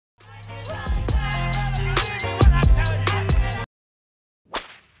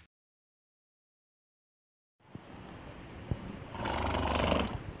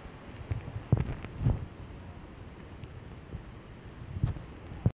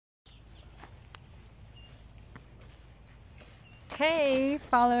Hey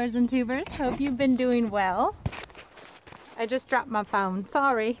followers and tubers, hope you've been doing well. I just dropped my phone,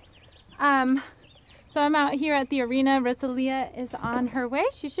 sorry. So I'm out here at the arena. Rosalia is on her way.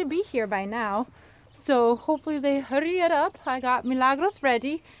 She should be here by now. So hopefully they hurry it up. I got Milagros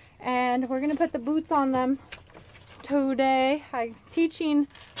ready and we're gonna put the boots on them today. I'm teaching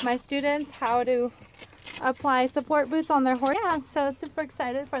my students how to apply support boots on their horse. Yeah, so super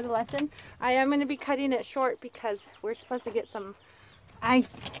excited for the lesson. I am gonna be cutting it short because we're supposed to get some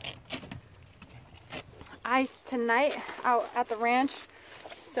ice tonight out at the ranch.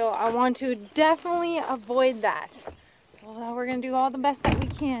 So I want to definitely avoid that. Well, we're gonna do all the best that we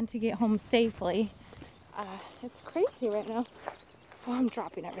can to get home safely. It's crazy right now. Oh, I'm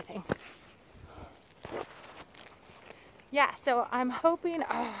dropping everything. Yeah, so I'm hoping,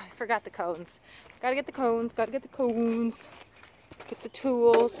 I forgot the cones. Gotta get the cones, get the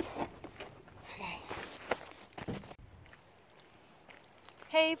tools. Okay.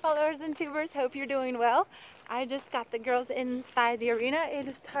 Hey followers and tubers, hope you're doing well. I just got the girls inside the arena. It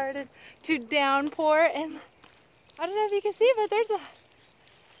has started to downpour and I don't know if you can see, but there's a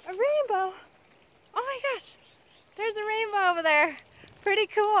rainbow. Oh my gosh, there's a rainbow over there. Pretty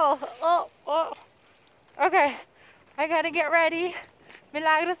cool. Oh. Okay, I gotta get ready.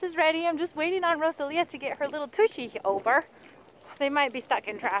 Milagros is ready. I'm just waiting on Rosalia to get her little tushy over. They might be stuck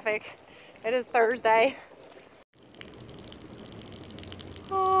in traffic. It is Thursday.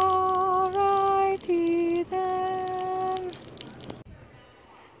 Alrighty then.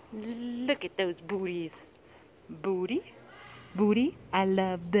 Look at those booties. Booty. I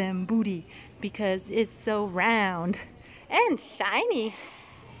love them booty because it's so round and shiny.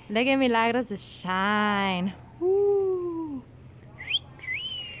 Look at Milagros' shine. Woo.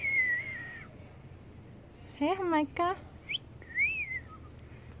 Hey, Micah.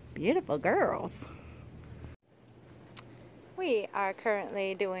 Beautiful girls. We are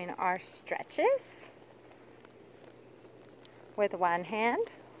currently doing our stretches with one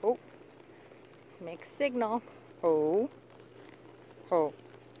hand. Oh, make signal. Oh.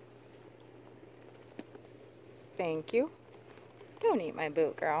 Thank you. Don't eat my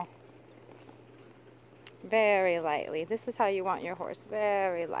boot, girl. Very lightly. This is how you want your horse.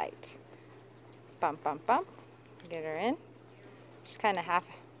 Very light. Bump. Get her in. Just kind of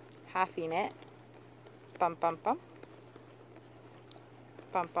halving it. Bump. Bump.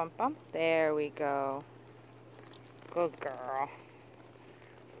 There we go. Good girl.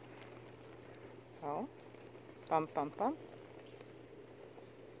 Oh. Bump.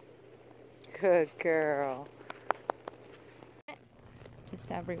 Good girl. Just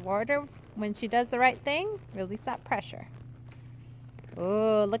have reward her when she does the right thing. Release that pressure.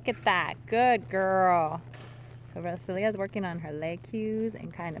 Oh, look at that. Good girl. So Rosalia's working on her leg cues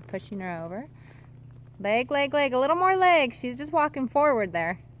and kind of pushing her over. Leg. A little more leg. She's just walking forward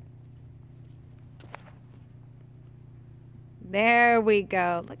there. There we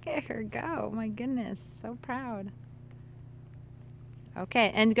go. Look at her go. Oh my goodness. So proud.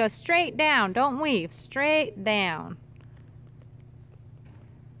 Okay, and go straight down. Don't weave. Straight down.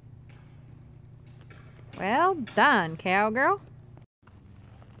 Well done, cowgirl.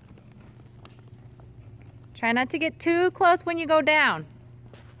 Try not to get too close when you go down.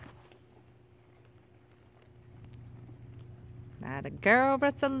 Not a girl,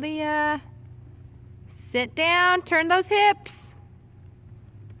 Rosalia. Sit down. Turn those hips.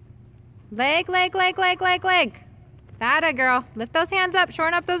 Leg. That a girl. Lift those hands up.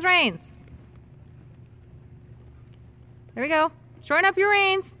 Shorten up those reins. There we go. Shorten up your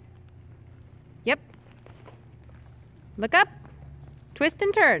reins. Yep. Look up. Twist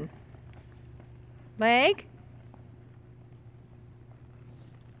and turn. Leg.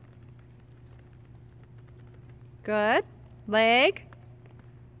 Good. Leg.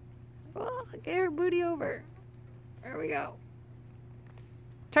 Oh, get her booty over. There we go.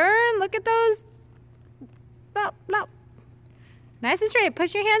 Turn. Look at those. Blop. Nice and straight.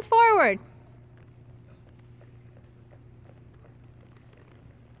 Push your hands forward.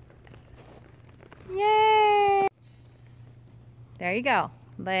 Yay. There you go.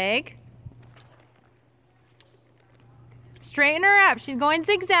 Leg. Straighten her up. She's going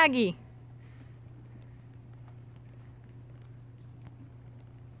zigzaggy.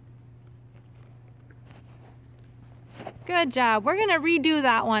 Good job. We're going to redo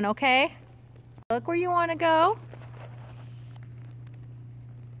that one, okay? Look where you want to go.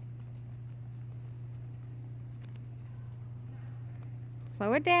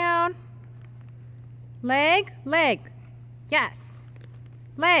 Slow it down. Leg. Yes.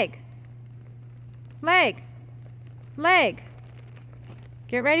 Leg.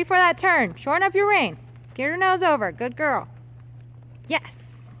 Get ready for that turn. Shorten up your rein. Get her nose over. Good girl.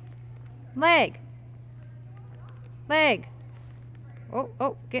 Yes. Leg. Leg. Oh,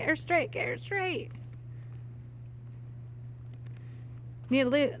 oh, get her straight, get her straight.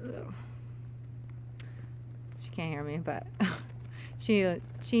 Need to she can't hear me, but she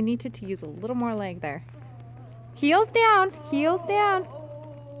needed to use a little more leg there. Heels down, heels down.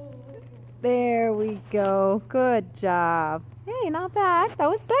 There we go. Good job. Hey, not bad. That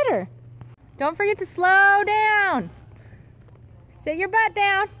was better. Don't forget to slow down. Sit your butt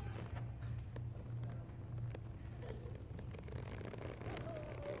down.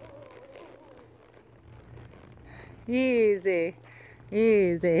 Easy,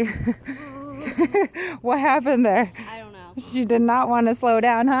 easy. What happened there? I don't know. She did not want to slow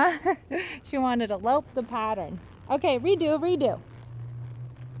down, huh? She wanted to lope the pattern. Okay, redo, redo.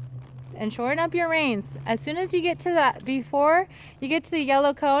 And shorten up your reins. As soon as you get to that, before you get to the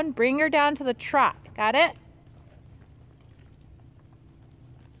yellow cone, bring her down to the trot. Got it?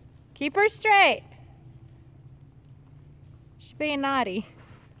 Keep her straight. She's being naughty.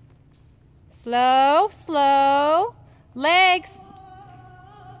 Slow, slow. Legs.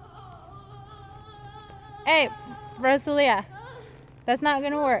 Hey, Rosalia. That's not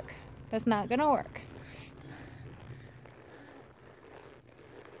gonna work. That's not gonna work.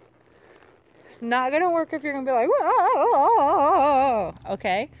 It's not gonna work if you're gonna be like, whoa.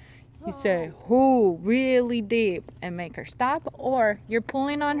 Okay? You say, whoo, really deep and make her stop, or you're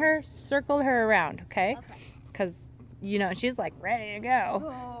pulling on her, circle her around, okay? Because, you know, she's like ready to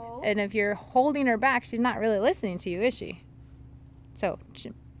go. And if you're holding her back, she's not really listening to you, is she? So,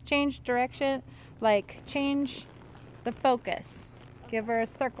 change direction, like change the focus. Give her a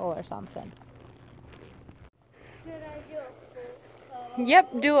circle or something. Should I do a full?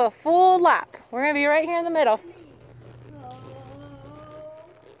 Yep, do a full lap. We're gonna be right here in the middle.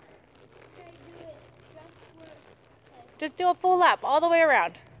 Just do a full lap all the way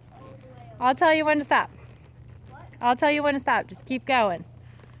around. I'll tell you when to stop. What? I'll tell you when to stop. Just keep going.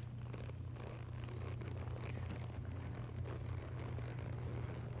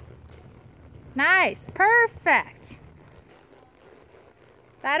 Nice. Perfect.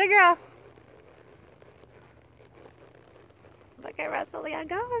 That a girl. Look at Rosalia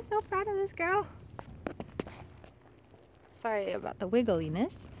go. I'm so proud of this girl. Sorry about the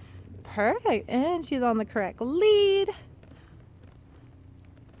wiggliness. Perfect. And she's on the correct lead.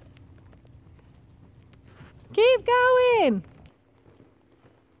 Keep going.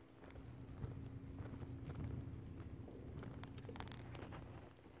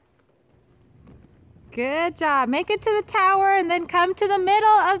 Good job. Make it to the tower and then come to the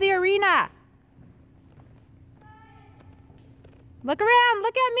middle of the arena. Look around.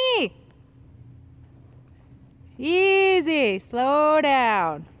 Look at me. Easy. Slow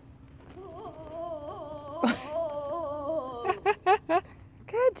down.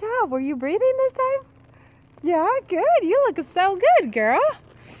 Good job. Were you breathing this time? Yeah, good. You look so good, girl.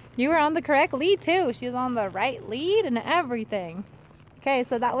 You were on the correct lead too. She was on the right lead and everything. Okay,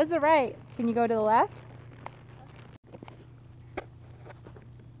 so that was the right. Can you go to the left?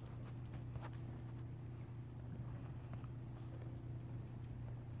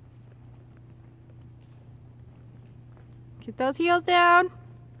 Keep those heels down.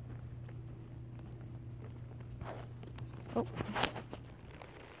 Oh.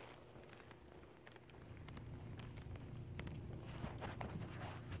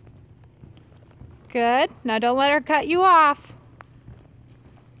 Good. Now don't let her cut you off.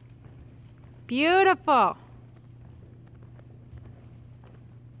 Beautiful.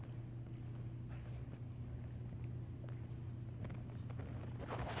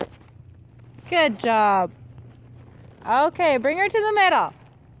 Good job. Okay, bring her to the middle.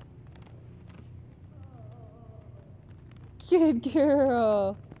 Good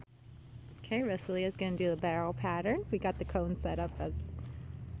girl. Okay, Rosalia's gonna do the barrel pattern. We got the cone set up as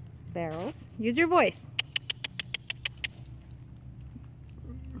barrels. Use your voice.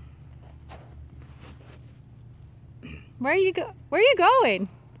 Where are you going?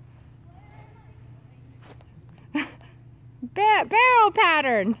 Barrel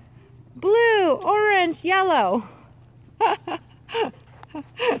pattern. Blue, orange, yellow.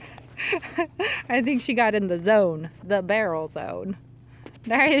 I think she got in the zone, the barrel zone.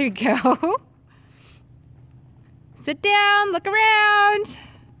 There you go. Sit down, look around.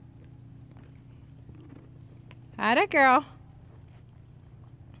 Atta girl.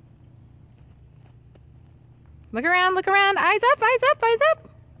 Look around, look around. Eyes up, eyes up, eyes up.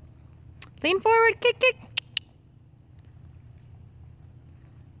 Lean forward, kick, kick.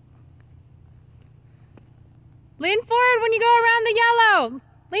 Lean forward when you go around the yellow.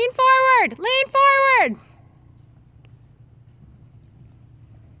 Lean forward, lean forward.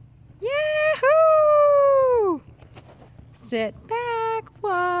 Sit back.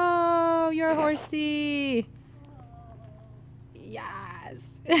 Whoa, you're a horsey. Yes.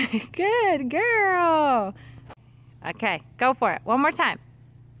 Good girl. Okay, go for it. One more time.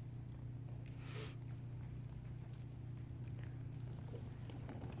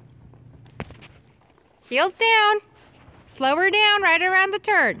 Heels down. Slow her down right around the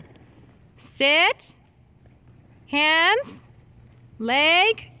turn. Sit. Hands.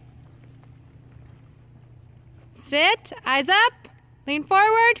 Leg. Sit. Eyes up. Lean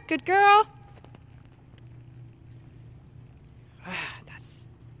forward. Good girl. That's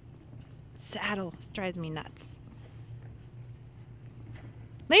saddle. This drives me nuts.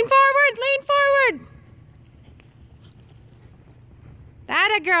 Lean forward. Lean forward.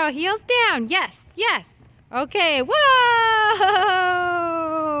 That a girl. Heels down. Yes. Yes. Okay. Whoa.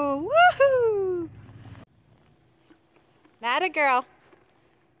 Woohoo. That a girl.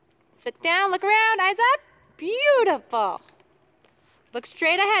 Sit down. Look around. Eyes up. Beautiful. Look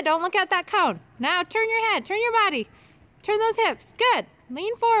straight ahead. Don't look at that cone. Now turn your head. Turn your body. Turn those hips. Good.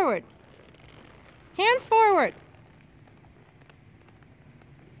 Lean forward. Hands forward.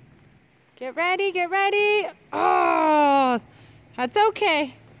 Get ready. Get ready. Oh, that's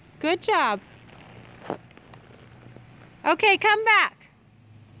okay. Good job. Okay, come back.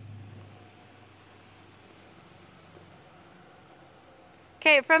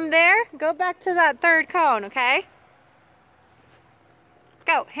 Okay, from there, go back to that third cone, okay?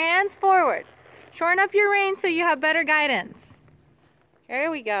 Go, hands forward. Shorten up your reins so you have better guidance. Here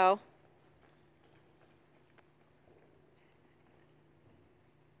we go.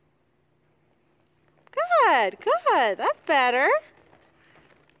 Good, good, that's better.